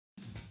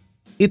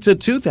It's a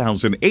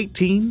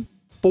 2018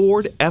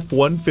 Ford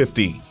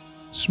F-150.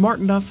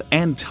 Smart enough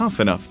and tough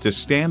enough to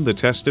stand the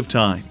test of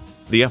time,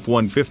 the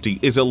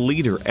F-150 is a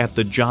leader at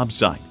the job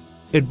site.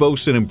 It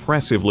boasts an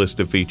impressive list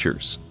of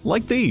features,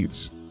 like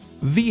these: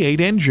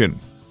 V8 engine,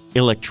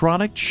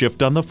 electronic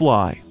shift on the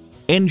fly,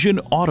 engine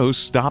auto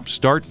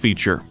stop-start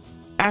feature,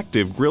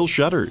 active grille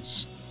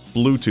shutters,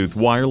 Bluetooth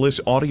wireless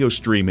audio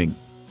streaming,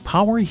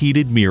 power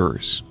heated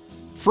mirrors,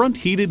 front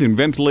heated and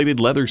ventilated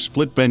leather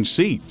split bench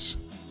seats,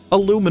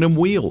 aluminum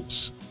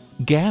wheels,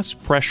 gas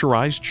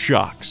pressurized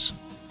shocks,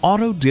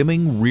 auto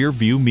dimming rear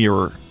view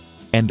mirror,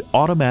 and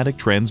automatic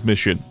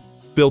transmission.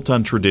 Built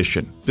on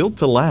tradition, built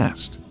to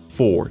last.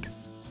 Ford.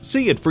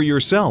 See it for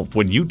yourself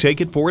when you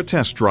take it for a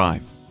test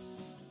drive.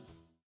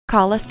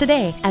 Call us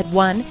today at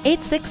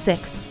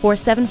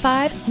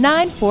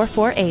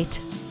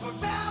 1-866-475-9448.